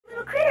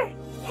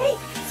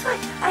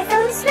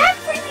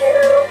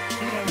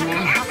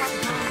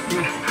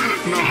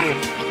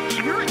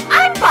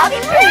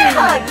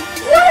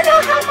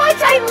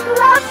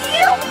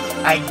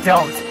I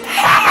don't.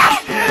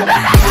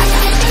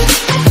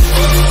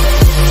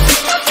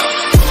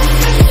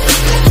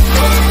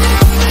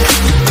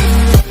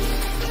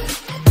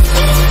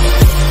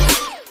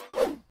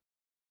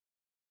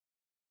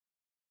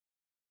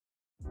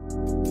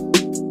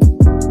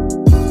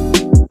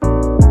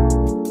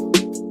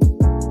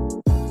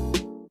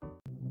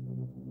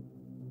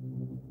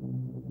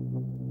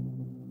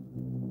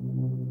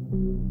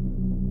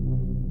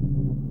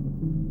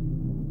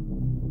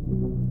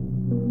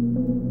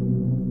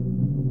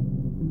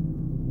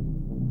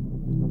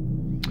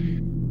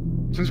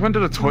 Since when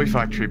did a toy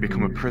factory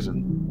become a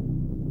prison?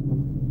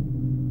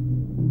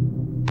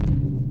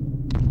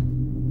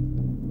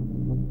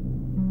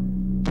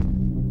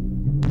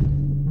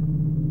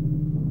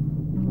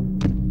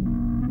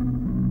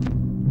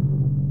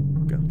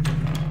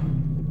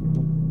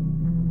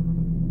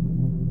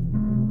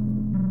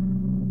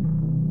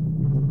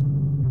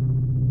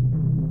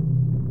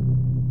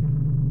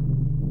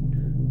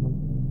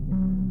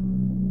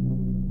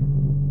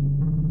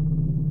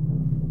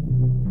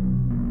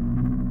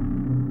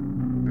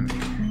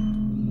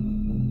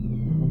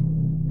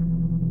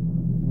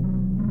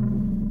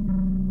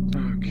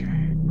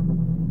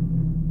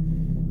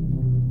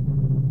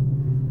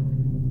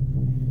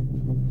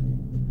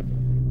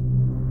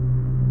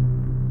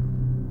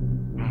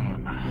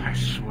 I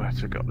swear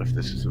to God, if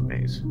this is a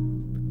maze.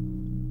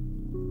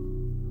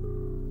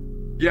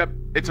 Yep,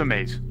 it's a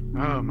maze.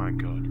 Oh my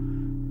God.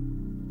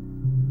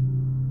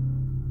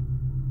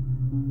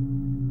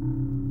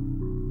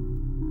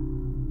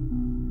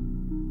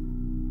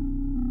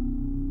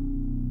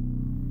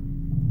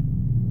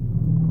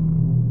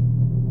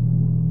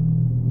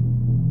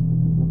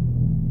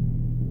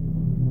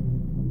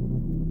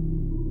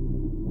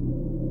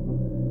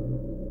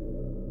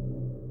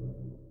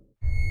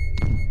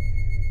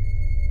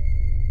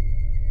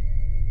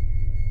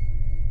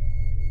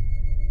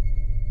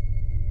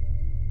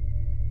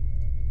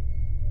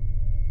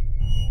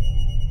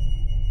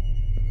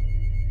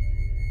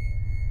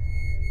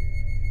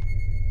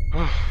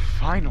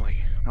 Finally!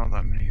 Not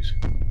that maze.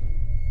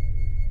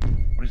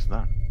 What is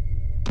that?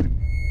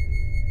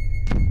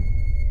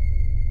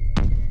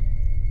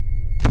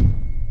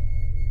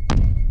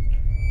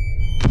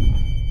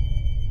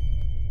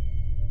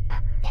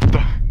 What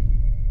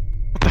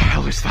the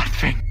hell is that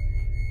thing?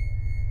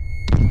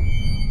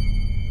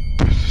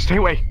 Stay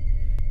away!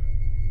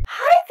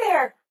 Hi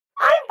there!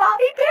 I'm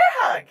Bobby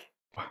BearHug!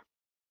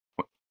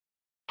 What?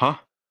 Huh?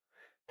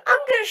 I'm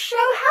gonna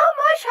show how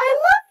much I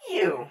love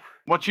you!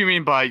 What do you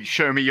mean by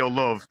show me your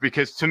love?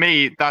 Because to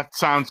me, that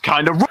sounds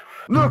kind of...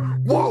 No!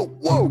 Whoa!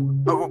 Whoa!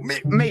 Oh,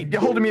 mate, you're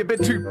holding me a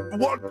bit too...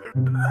 What?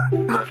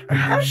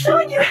 I'm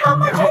showing you how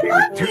much I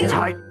love you! Too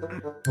tight.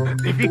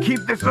 If you keep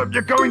this up,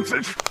 you're going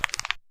to...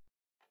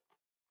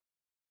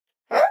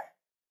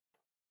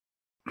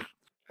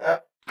 Huh?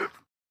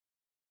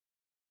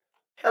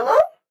 Hello?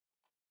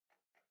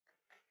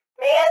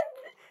 Man,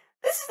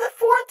 this is the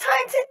 4th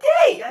time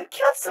today I've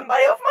killed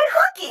somebody with my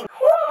hugging!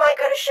 Who am I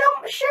gonna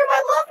share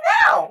my love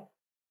now?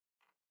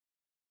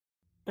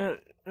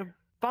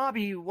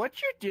 Bobby, what'd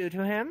you do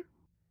to him?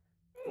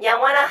 You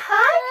want a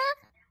hug?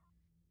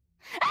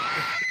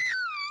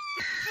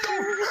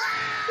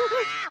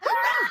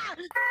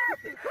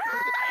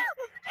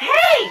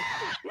 Hey!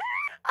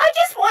 I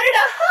just wanted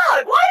a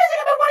hug! Why does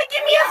anyone want to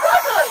give me a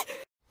hug?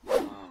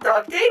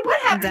 Dogday, what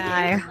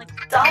happened?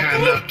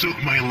 Catnap took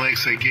my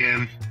legs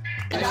again.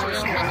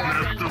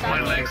 Catnap took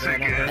my legs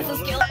again.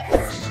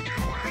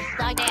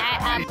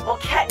 Well,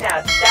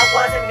 Catnap, that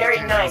wasn't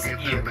very nice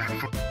of you.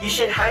 You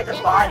should hide the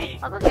body.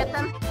 I'll go get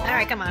them.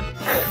 Alright, come on.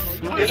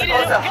 You're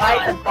supposed to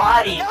hide the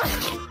body,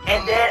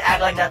 and then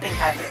act like nothing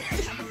happened.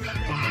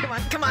 Come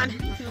on. Come on,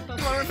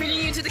 we're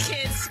feeding you to the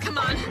kids. Come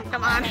on.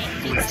 Come on.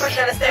 Let's push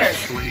down the stairs.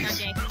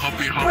 Please. I'll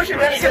be Push him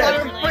home. down the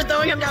stairs. We're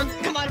throwing him down.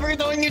 Come on, we're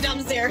throwing you down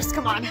the stairs.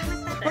 Come on.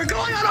 We're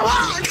going on a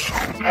walk!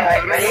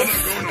 Alright, ready?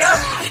 Go!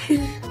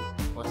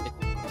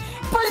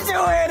 Put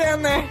your head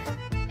in there!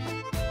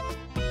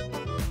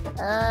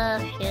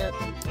 Shoot.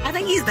 I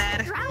think he's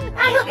dead.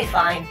 He'll be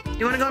fine.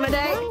 You wanna go on a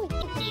date?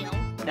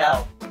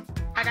 No.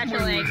 I got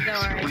your legs,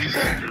 don't worry.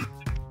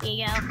 Here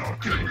you go.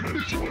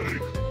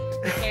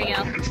 There you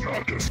go.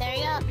 There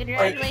you go.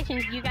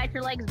 Congratulations, you got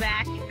your legs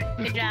back.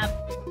 Good job.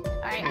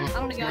 Alright, I'm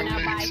gonna go now,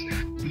 bye.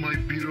 My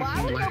beautiful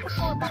legs.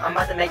 I'm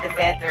about to make the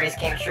fan theories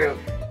came true.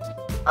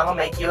 I'm gonna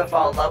make you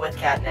fall in love with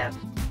Catnap.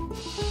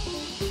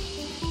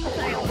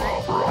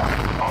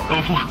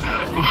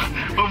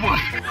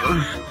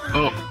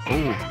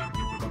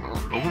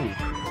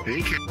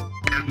 Hey,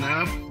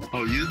 Catnap.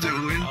 How you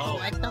doing?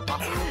 What the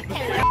fuck?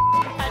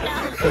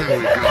 There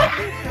we go.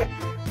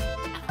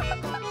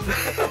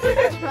 What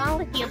is wrong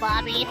with you,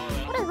 Bobby?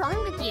 What is wrong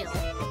with you?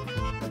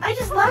 I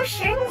just love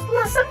sharing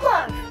some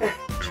love.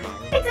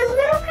 It's a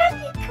little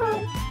cookie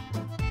coon.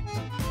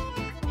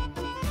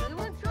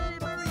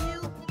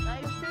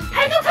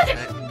 Hey, don't touch it!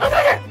 Don't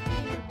touch her!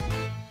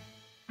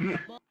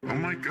 Oh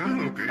my God,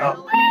 okay.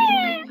 Oh.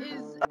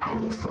 How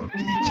the fuck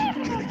did you keep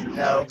getting your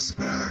No. legs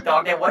back?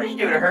 Dogday, what did you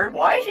do to her?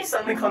 Why is she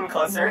suddenly coming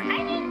closer?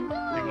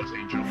 You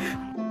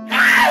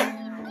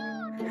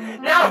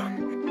No!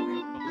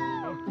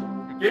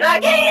 You're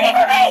not getting anything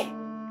from me!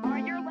 Are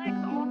your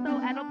legs also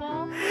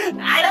edible?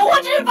 I don't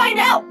want you to find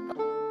out!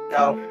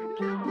 No.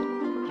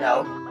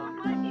 No.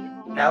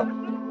 No.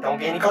 Don't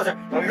get any closer.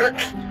 Don't get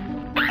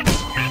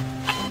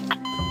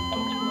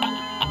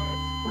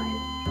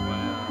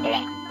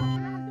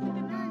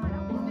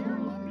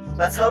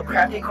Let's hope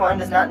CraftyCorn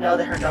does not know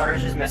that her daughter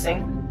is just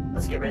missing.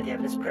 Let's get rid of the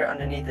evidence. Put her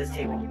underneath this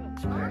table.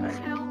 Just put her underneath.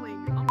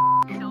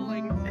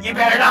 You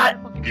better not!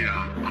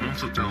 Yeah, I'm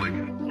also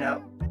telling.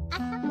 No.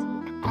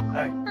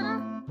 Alright.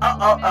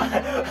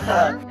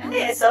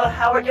 Yeah, so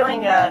how we're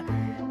doing,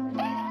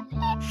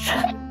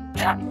 Shut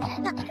up.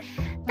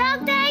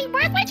 Dogday,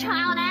 where's my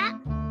child at?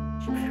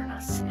 You better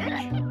not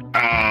snitch.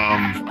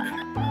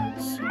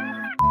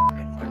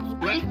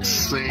 Let's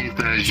say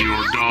that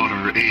your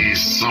daughter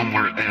is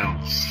somewhere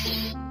else.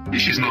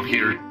 She's not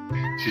here.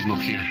 She's not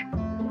here.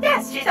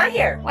 Yes, she's not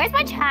here. Where's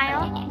my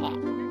child?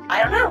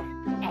 I don't know.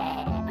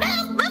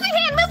 Move your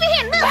hand, move your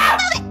hand, move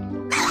it!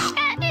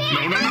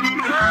 No.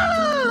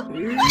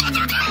 What did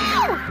you do?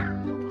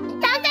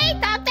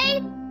 Dogday,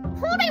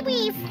 hold my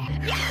weave.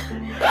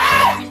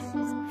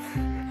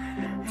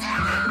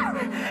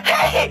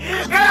 Hey,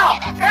 girl!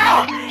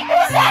 It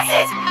was an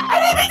accident! I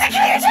didn't mean to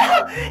kill your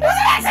child! It was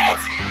an accident!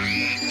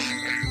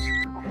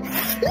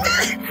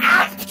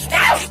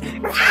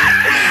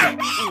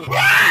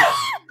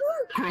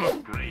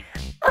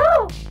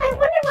 Oh, I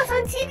wonder what's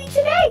on TV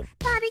today.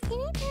 Bobby, can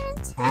you turn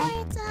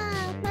towards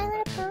My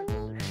Little Pony?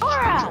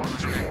 Laura!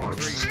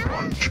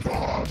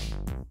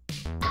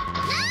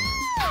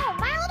 No!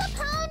 My Little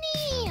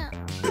Pony!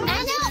 I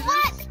don't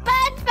want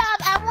SpongeBob!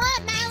 I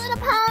want My Little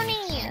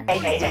Pony!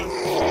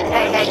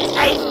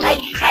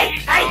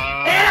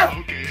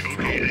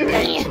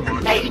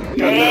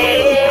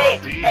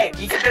 Hey,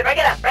 you just break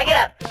it up.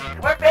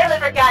 We're family,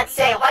 for God's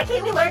sake. Why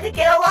can't we learn to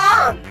get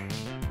along?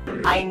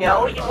 I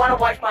know you want to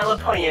watch My Little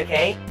Pony,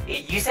 okay?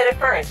 You said it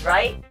first,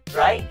 right?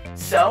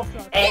 So,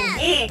 and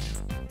he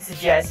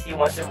suggests he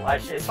wants to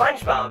watch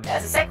SpongeBob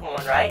as the second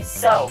one, right?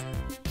 So,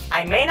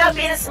 I may not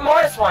be the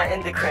smartest one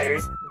in the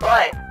critters,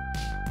 but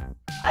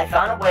I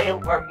found a way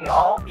where we can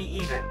all be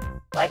even.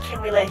 Why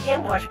can't we let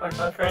him watch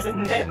SpongeBob first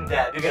and then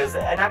that? Because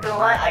I'm not gonna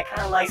lie, I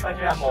kind of like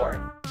SpongeBob more.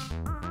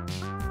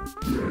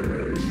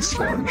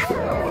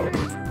 SpongeBob.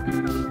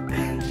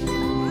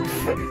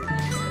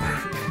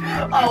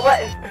 Oh,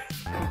 what?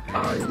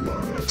 I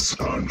love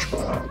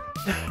SpongeBob.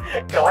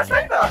 Go watch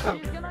SpongeBob.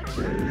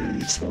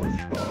 Hey,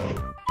 SpongeBob.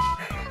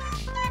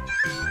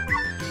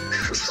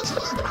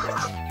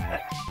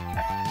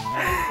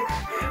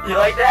 You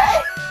like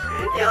that?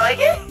 You like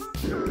it?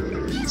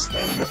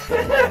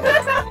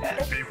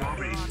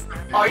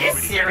 Are you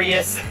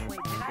serious?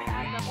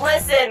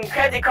 Listen,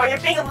 CraftyCorn, you're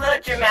being a little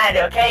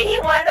dramatic, okay? He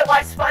wanted to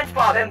watch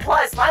SpongeBob, and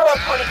plus, My Little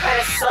Pony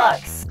kinda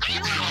sucks.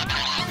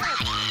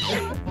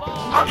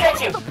 I'll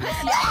catch you!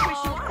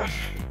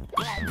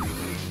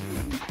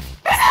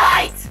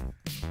 Besides!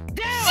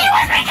 She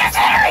was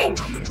reconsidering!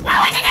 Why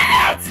would you do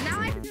that?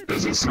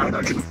 Does this mean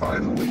I can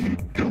finally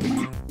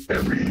delete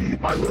every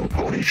My Little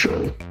Pony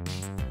show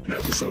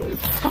episode?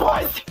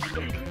 What?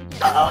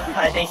 Uh-oh,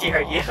 I think she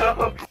heard you.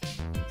 Uh-oh.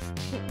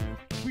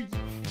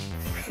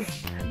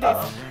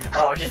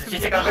 Oh, she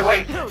took off her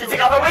weave! She took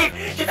off her weave!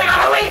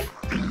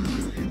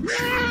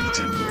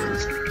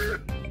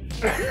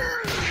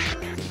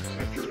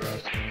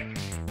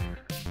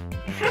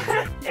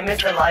 Hey,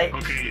 Mr. Light.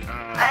 Okay,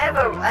 I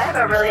have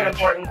a really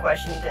important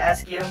question to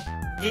ask you.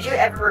 Did you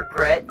ever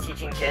regret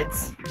teaching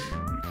kids?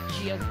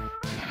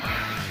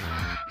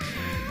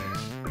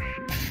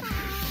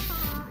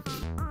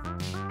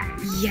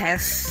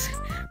 Yes,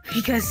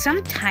 because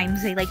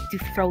sometimes they like to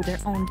throw their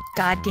own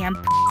goddamn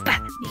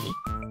at me.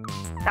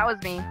 That was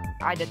me.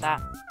 I did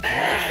that.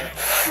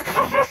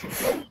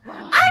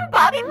 I'm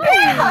Bobby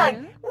BearHug!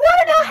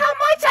 Wanna know how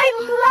much I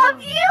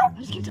love you?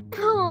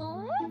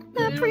 Oh,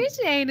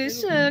 appreciative,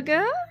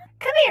 sugar.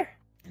 Come here.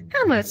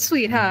 How much,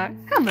 sweetheart?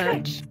 How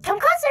much? Come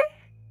closer.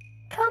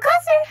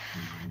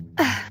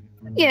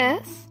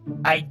 Yes.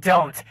 I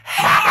don't.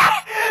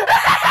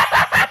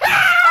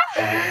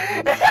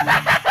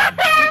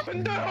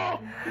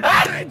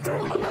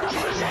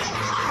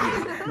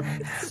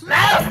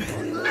 No!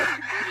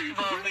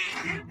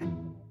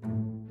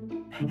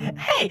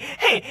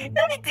 Hey,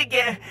 no need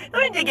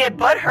to get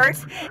butt hurt.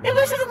 It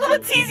was just a little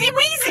teasy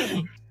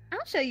weezy.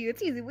 I'll show you a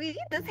teasy wee.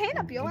 Just hand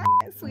up your ass,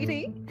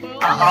 sweetie.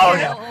 Oh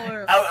no.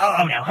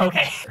 Oh no.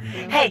 Okay.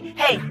 Hey.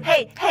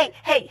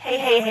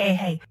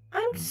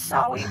 I'm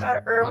sorry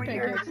about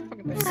earlier.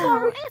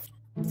 Oh,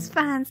 it's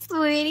fine,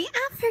 sweetie.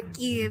 I'll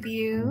forgive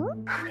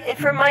you. And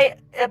for my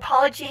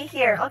apology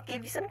here, I'll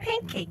give you some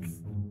pancakes.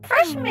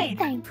 Fresh made.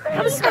 Thank you.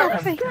 Come smell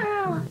them.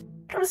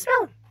 Come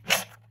smell them.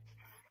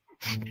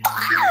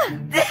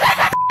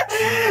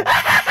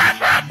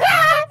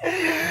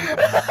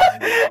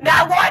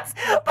 Not once,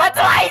 but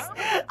twice!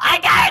 I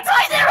got it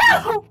twice in a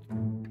row!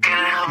 Can I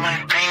have my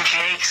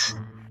pancakes?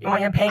 You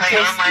want your I pancakes?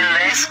 got my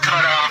legs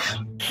cut off.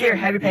 Here,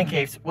 have your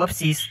pancakes.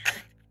 Whoopsies.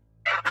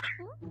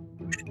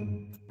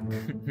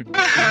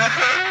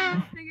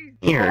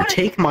 Here,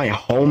 take my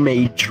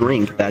homemade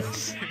drink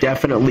that's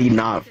definitely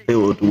not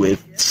filled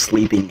with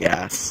sleeping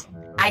gas.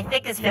 I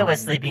think it's filled with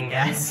sleeping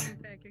gas.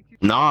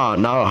 Nah,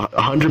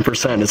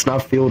 100%. It's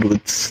not filled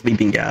with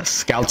sleeping gas.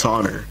 Scout's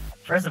honor.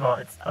 First of all,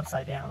 it's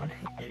upside down,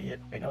 idiot.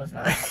 Wait, no, it's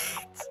not.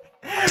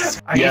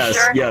 Are you Yes,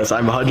 sure? yes,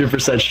 I'm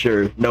 100%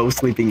 sure. No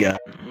sleeping gas.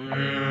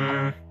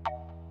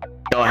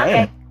 Go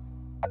ahead.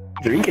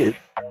 Drink it.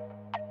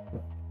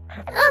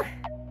 Oh,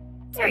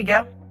 there we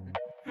go.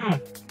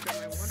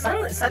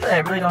 Suddenly I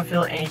really don't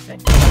feel anything.